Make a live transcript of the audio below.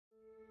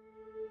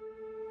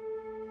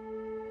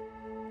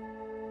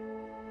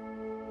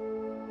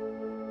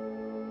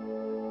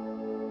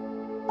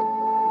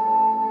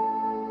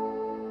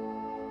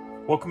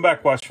Welcome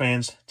back, watch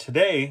fans.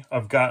 Today,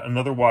 I've got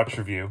another watch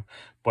review,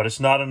 but it's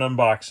not an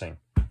unboxing.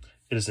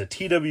 It is a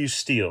TW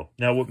Steel.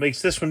 Now, what makes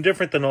this one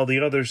different than all the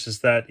others is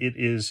that it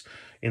is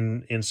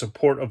in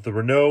support of the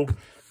Renault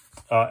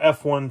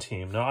F1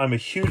 team. Now, I'm a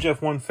huge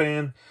F1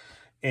 fan,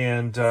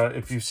 and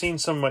if you've seen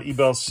some of my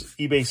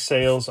eBay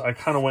sales, I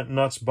kind of went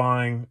nuts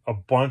buying a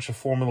bunch of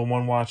Formula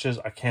 1 watches.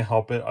 I can't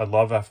help it. I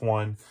love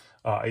F1.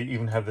 I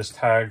even have this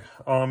Tag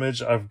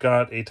homage. I've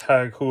got a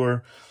Tag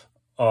Heuer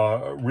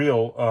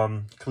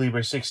real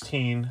Calibre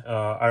 16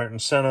 Ayrton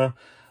Senna.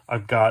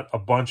 I've got a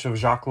bunch of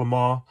Jacques Le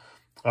Mans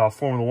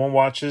Formula 1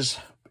 watches,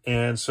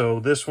 and so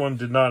this one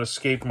did not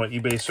escape my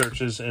eBay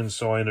searches, and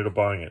so I ended up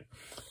buying it.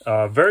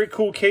 Very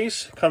cool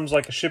case. Comes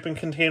like a shipping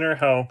container,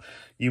 how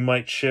you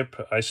might ship,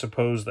 I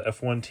suppose the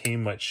F1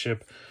 team might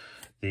ship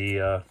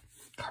the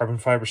carbon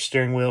fiber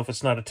steering wheel if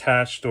it's not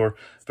attached, or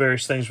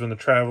various things when they're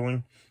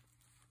traveling.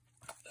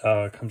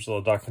 Comes with a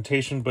little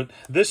documentation, but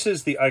this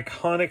is the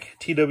iconic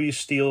TW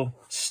Steel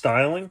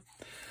styling.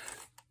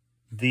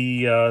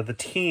 The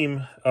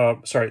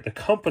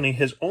company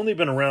has only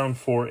been around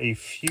for a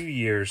few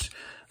years.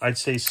 I'd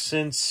say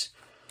since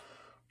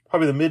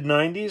probably the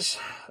mid-90s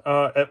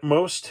at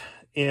most,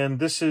 and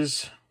this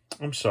is,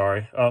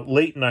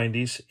 late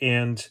 90s,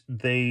 and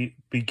they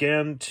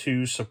began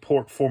to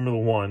support Formula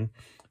 1,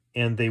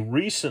 and they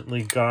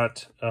recently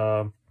got,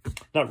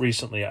 not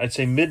recently, I'd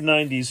say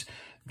mid-90s,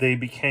 they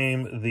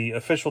became the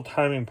official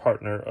timing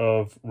partner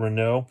of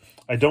Renault.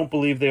 I don't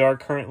believe they are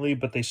currently,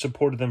 but they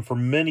supported them for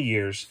many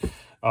years.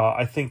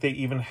 I think they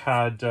even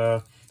had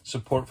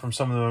support from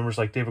some of the members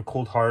like David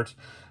Coulthard,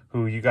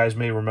 who you guys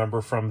may remember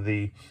from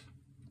the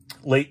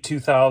late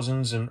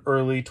 2000s and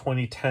early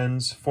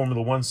 2010s Formula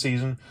 1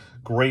 season.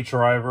 Great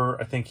driver.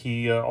 I think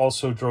he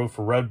also drove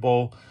for Red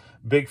Bull.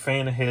 Big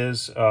fan of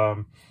his.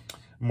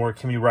 More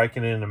Kimi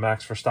Räikkönen and a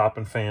Max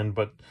Verstappen fan,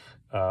 but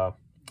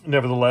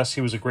nevertheless,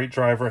 he was a great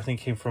driver. I think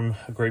he came from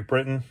Great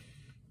Britain.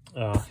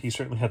 He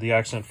certainly had the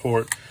accent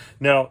for it.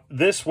 Now,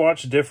 this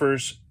watch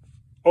differs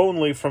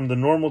only from the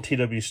normal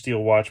TW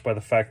Steel watch by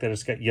the fact that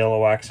it's got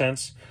yellow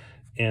accents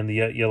and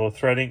the yellow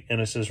threading, and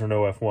it says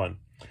Renault F1.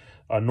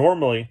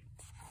 Normally,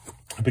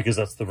 because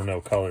that's the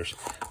Renault colors,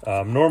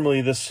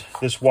 normally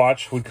this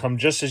watch would come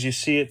just as you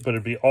see it, but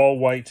it'd be all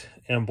white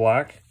and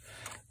black.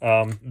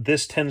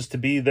 This tends to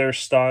be their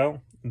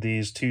style.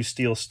 These two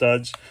steel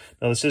studs.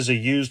 Now, this is a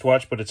used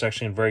watch, but it's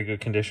actually in very good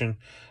condition.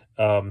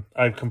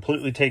 I've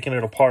completely taken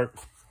it apart,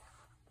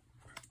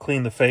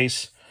 cleaned the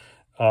face,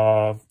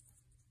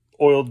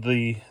 oiled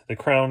the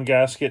crown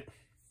gasket,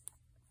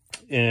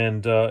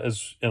 and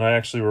I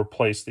actually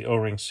replaced the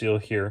O-ring seal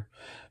here.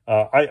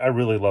 I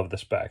really love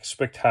this back.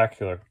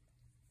 Spectacular.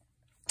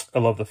 I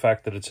love the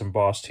fact that it's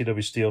embossed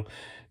TW Steel.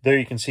 There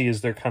you can see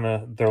is their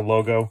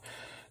logo.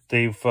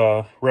 They've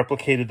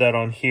replicated that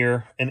on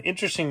here, and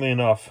interestingly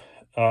enough,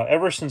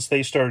 ever since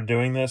they started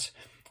doing this,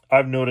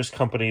 I've noticed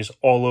companies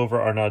all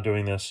over are now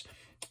doing this.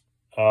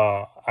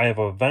 I have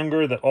a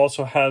Wenger that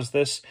also has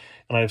this,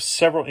 and I have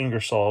several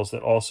Ingersolls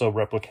that also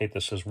replicate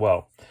this as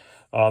well.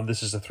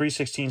 This is a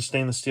 316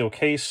 stainless steel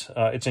case.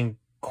 It's in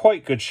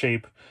quite good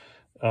shape.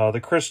 The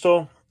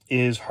crystal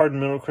is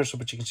hardened mineral crystal,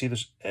 but you can see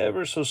there's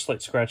ever so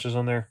slight scratches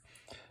on there.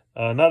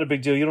 Not a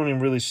big deal. You don't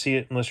even really see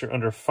it unless you're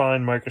under a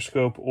fine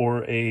microscope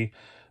or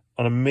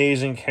an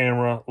amazing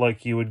camera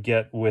like you would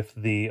get with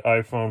the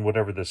iPhone,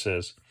 whatever this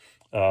is.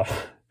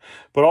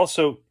 But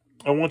also,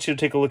 I want you to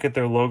take a look at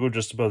their logo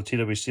just above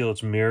the TW Steel.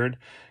 It's mirrored.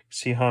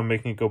 See how I'm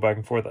making it go back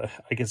and forth?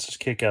 I get such a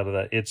kick out of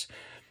that.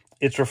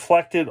 It's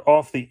reflected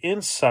off the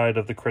inside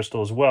of the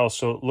crystal as well,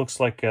 so it looks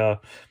like a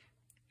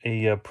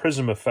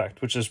prism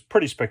effect, which is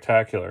pretty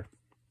spectacular.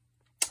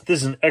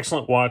 This is an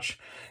excellent watch.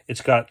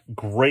 It's got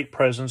great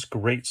presence,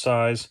 great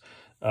size.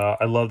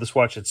 I love this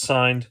watch. It's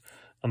signed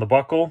on the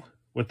buckle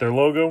with their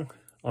logo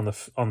on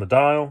the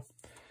dial,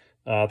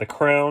 the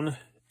crown,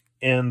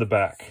 and the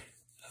back.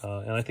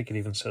 And I think it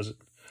even says it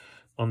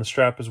on the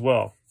strap as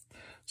well.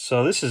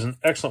 So this is an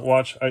excellent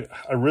watch.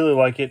 I really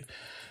like it.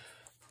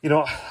 You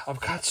know,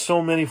 I've got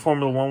so many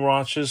Formula 1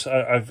 watches.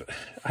 I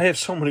have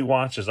so many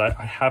watches. I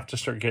have to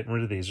start getting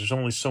rid of these. There's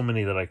only so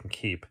many that I can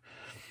keep.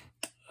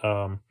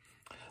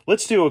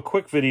 Let's do a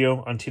quick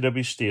video on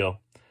TW Steel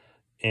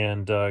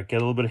and get a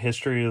little bit of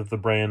history of the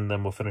brand, and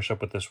then we'll finish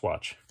up with this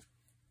watch.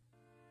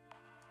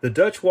 The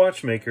Dutch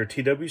watchmaker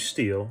TW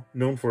Steel,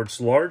 known for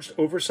its large,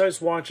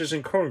 oversized watches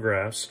and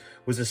chronographs,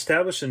 was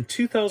established in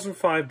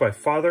 2005 by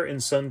father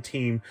and son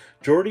team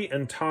Jordi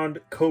and Todd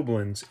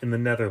Koblenz in the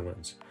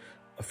Netherlands.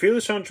 A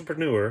fearless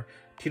entrepreneur,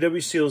 TW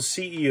Steel's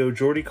CEO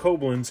Jordi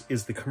Koblenz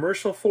is the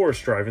commercial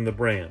force driving the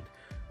brand.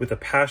 With a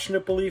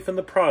passionate belief in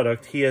the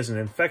product, he has an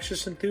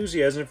infectious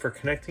enthusiasm for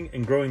connecting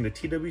and growing the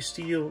TW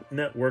Steel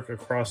network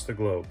across the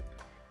globe.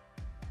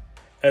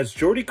 As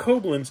Jordi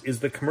Koblenz is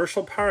the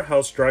commercial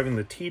powerhouse driving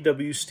the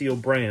TW Steel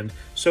brand,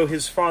 so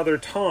his father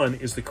Ton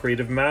is the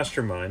creative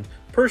mastermind,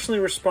 personally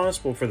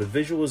responsible for the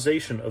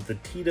visualization of the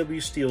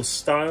TW Steel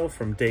style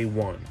from day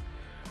one.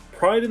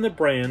 Pride in the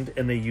brand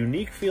and the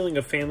unique feeling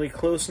of family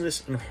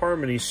closeness and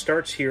harmony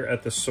starts here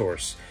at the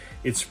source.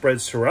 It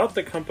spreads throughout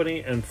the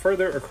company and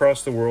further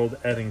across the world,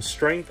 adding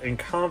strength and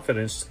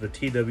confidence to the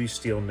TW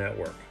Steel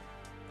network.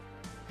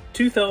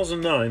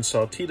 2009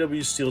 saw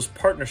TW Steel's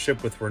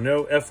partnership with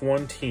Renault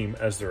F1 team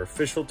as their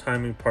official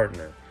timing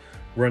partner.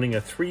 Running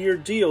a 3-year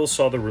deal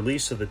saw the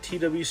release of the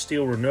TW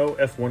Steel Renault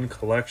F1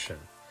 collection.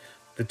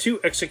 The two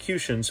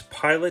executions,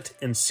 Pilot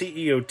and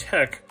CEO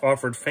Tech,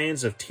 offered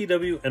fans of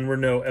TW and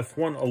Renault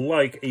F1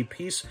 alike a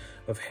piece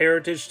of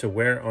heritage to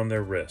wear on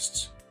their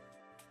wrists.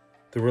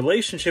 The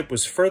relationship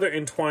was further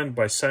entwined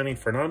by signing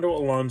Fernando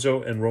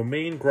Alonso and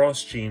Romain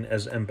Grosjean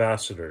as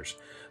ambassadors.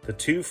 The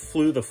two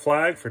flew the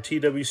flag for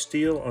TW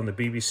Steel on the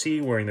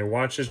BBC, wearing their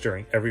watches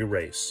during every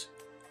race.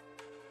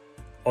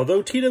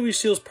 Although TW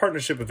Steel's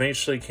partnership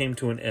eventually came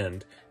to an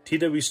end,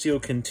 TW Steel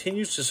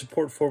continues to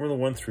support Formula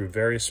One through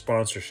various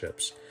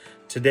sponsorships.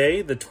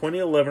 Today, the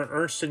 2011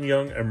 Ernst &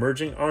 Young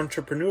Emerging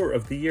Entrepreneur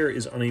of the Year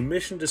is on a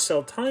mission to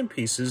sell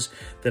timepieces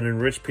that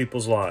enrich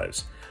people's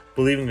lives.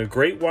 Believing a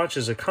great watch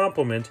is a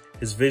compliment,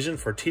 his vision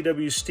for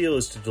TW Steel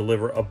is to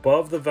deliver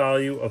above the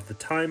value of the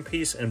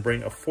timepiece and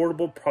bring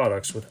affordable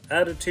products with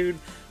attitude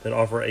that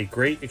offer a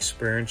great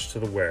experience to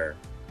the wearer.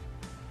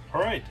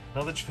 All right,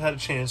 now that you've had a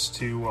chance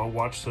to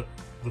watch the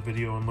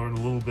video and learn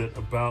a little bit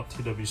about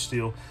TW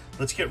Steel,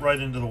 let's get right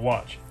into the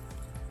watch.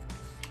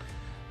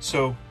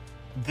 So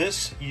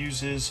this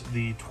uses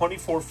the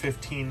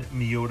 2415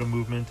 Miyota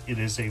movement. It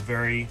is a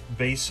very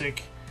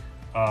basic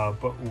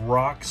but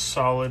rock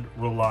solid,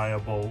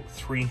 reliable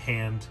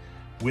 3-hand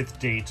with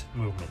date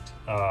movement.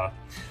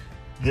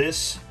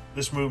 This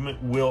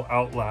movement will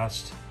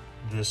outlast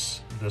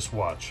this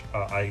watch.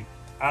 I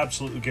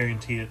absolutely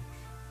guarantee it.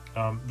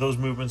 Those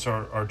movements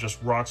are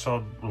just rock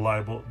solid,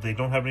 reliable. They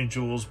don't have any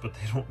jewels, but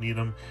they don't need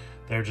them.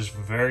 They're just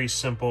very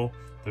simple.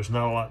 There's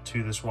not a lot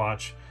to this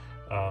watch.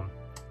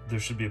 There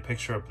should be a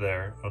picture up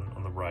there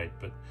on the right,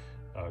 but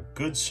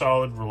good,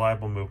 solid,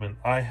 reliable movement.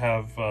 I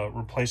have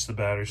replaced the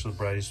battery, so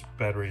the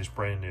battery is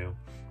brand new.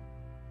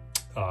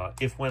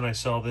 If when I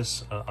sell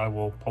this, I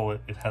will pull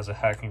it. It has a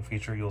hacking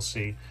feature. You'll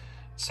see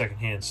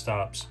secondhand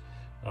stops.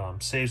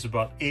 Saves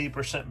about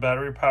 80%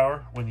 battery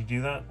power when you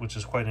do that, which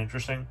is quite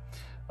interesting.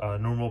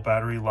 Normal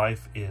battery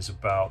life is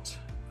about,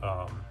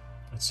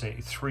 let's say,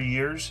 3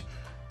 years,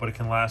 but it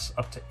can last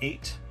up to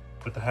 8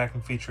 with the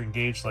hacking feature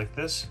engaged like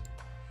this.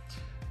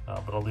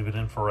 But I'll leave it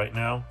in for right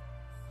now.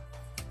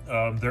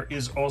 There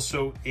is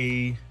also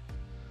there's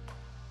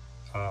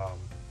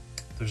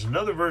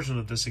another version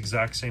of this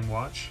exact same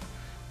watch,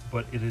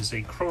 but it is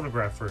a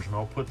chronograph version.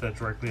 I'll put that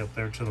directly up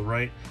there to the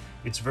right.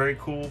 It's very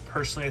cool.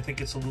 Personally, I think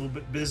it's a little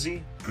bit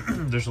busy.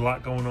 There's a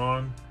lot going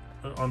on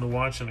the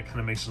watch, and it kind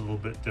of makes it a little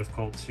bit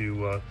difficult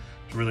to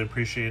really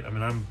appreciate. I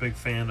mean, I'm a big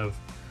fan of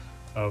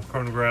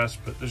chronographs,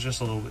 but there's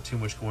just a little bit too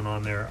much going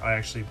on there. I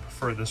actually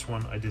prefer this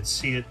one. I did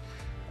see it.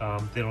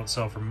 They don't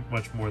sell for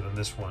much more than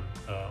this one.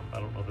 I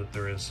don't know that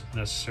there is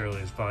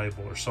necessarily as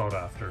valuable or sought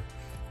after.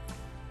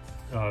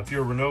 If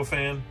you're a Renault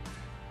fan,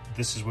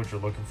 this is what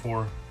you're looking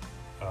for.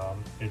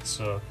 It's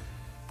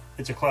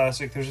a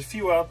classic. There's a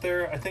few out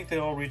there. I think they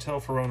all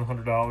retail for around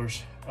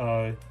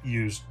 $100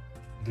 used.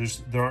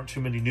 There aren't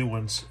too many new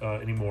ones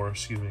anymore.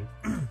 Excuse me.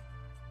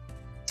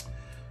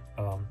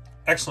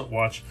 Excellent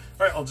watch.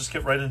 All right, I'll just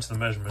get right into the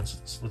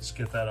measurements. Let's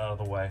get that out of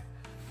the way.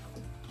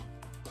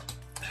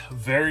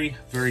 Very,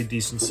 very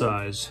decent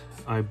size.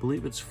 I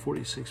believe it's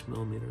 46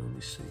 millimeter. Let me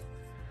see.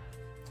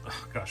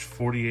 Oh, gosh,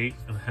 48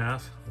 and a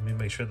half. Let me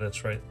make sure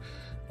that's right.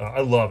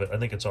 I love it. I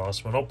think it's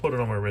awesome. And I'll put it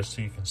on my wrist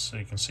so you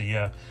can see.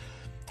 Yeah,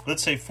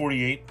 let's say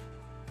 48.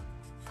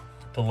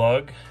 The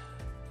lug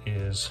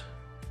is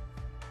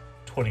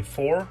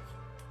 24,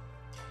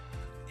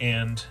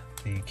 and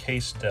the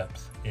case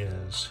depth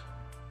is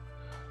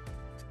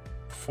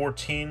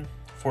 14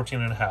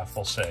 and a half,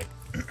 I'll say.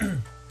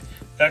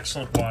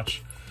 Excellent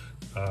watch.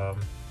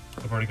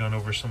 I've already gone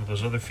over some of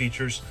those other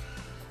features.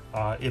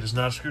 It is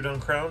not a screw down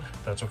crown.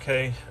 That's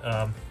okay.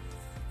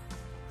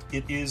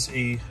 It is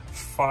a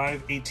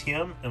 5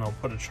 ATM, and I'll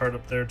put a chart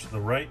up there to the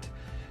right.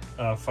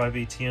 5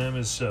 ATM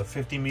is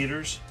 50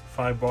 meters,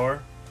 5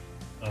 bar.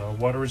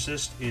 Water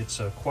resist, it's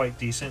quite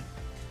decent.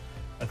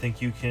 I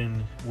think you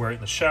can wear it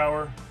in the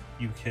shower.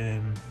 You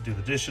can do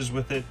the dishes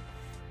with it.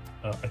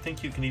 I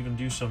think you can even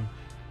do some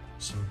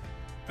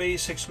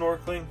basic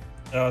snorkeling.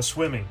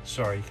 Swimming,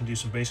 sorry. You can do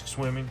some basic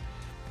swimming.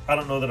 I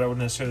don't know that I would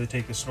necessarily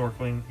take the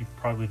snorkeling. You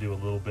probably do a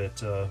little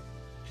bit,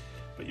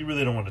 but you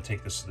really don't want to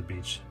take this to the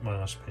beach, in my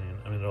honest opinion.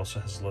 I mean, it also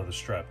has a leather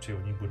strap too,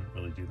 and you wouldn't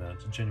really do that.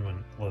 It's a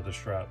genuine leather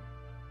strap.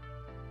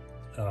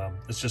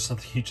 It's just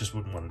something you just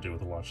wouldn't want to do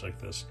with a watch like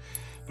this.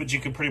 But you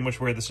can pretty much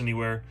wear this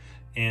anywhere,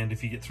 and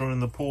if you get thrown in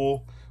the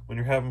pool when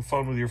you're having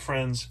fun with your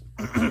friends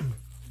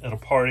at a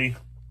party,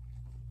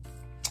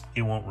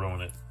 it won't ruin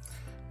it.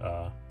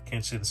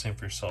 Can't say the same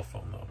for your cell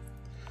phone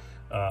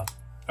though.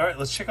 All right,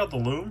 let's check out the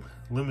lume.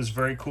 Lume is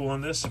very cool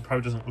on this. It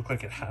probably doesn't look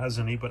like it has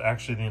any, but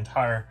actually the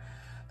entire,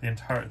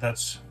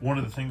 that's one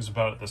of the things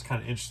about it that's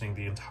kind of interesting.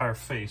 The entire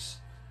face,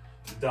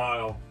 the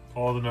dial,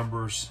 all the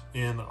numbers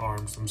and the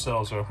arms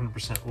themselves are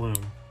 100% lume.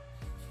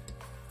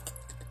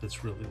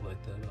 Let's really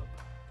light that up.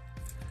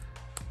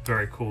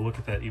 Very cool. Look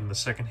at that. Even the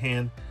second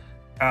hand.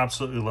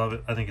 Absolutely love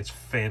it. I think it's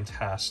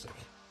fantastic.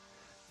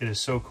 It is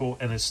so cool,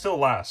 and it still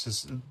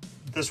lasts.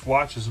 This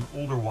watch is an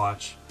older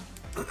watch.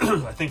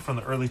 I think from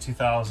the early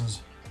 2000s,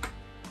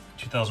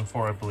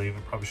 2004, I believe. I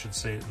probably should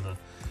say it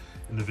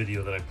in the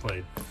video that I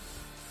played.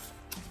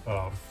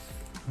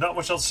 Not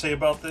much else to say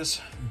about this.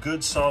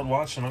 Good, solid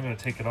watch, and I'm going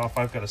to take it off.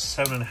 I've got a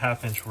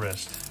 7.5-inch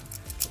wrist.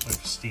 Like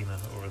Christina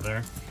over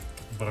there.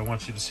 But I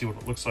want you to see what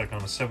it looks like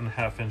on a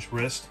 7.5-inch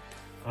wrist.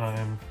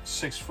 I'm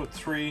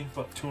 6'3",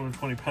 about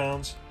 220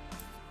 pounds.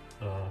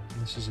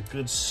 This is a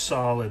good,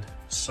 solid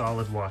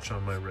watch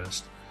on my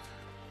wrist.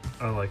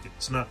 I like it.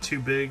 It's not too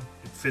big.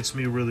 It fits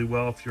me really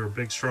well if you're a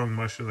big, strong,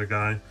 muscular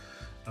guy.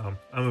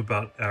 I'm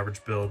about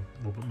average build,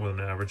 a little bit more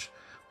than average.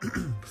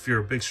 If you're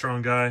a big,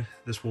 strong guy,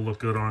 this will look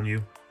good on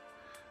you.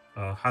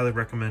 Highly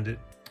recommend it.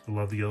 I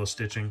love the yellow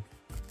stitching.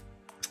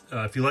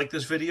 If you like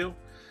this video,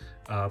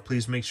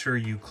 please make sure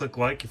you click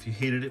like. If you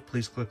hated it,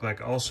 please click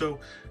like also.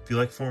 If you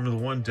like Formula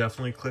One,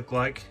 definitely click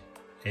like.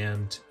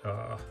 And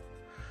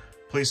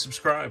please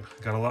subscribe.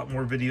 Got a lot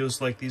more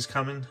videos like these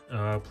coming.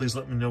 Please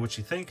let me know what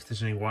you think. If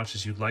there's any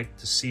watches you'd like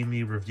to see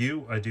me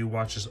review, I do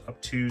watches up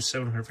to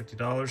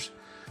 $750.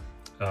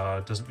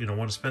 Doesn't, you know,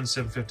 want to spend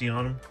 $750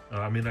 on them.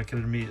 I may not get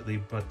it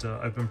immediately, but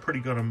I've been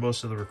pretty good on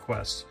most of the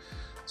requests.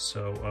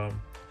 So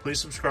please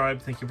subscribe.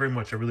 Thank you very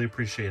much. I really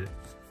appreciate it.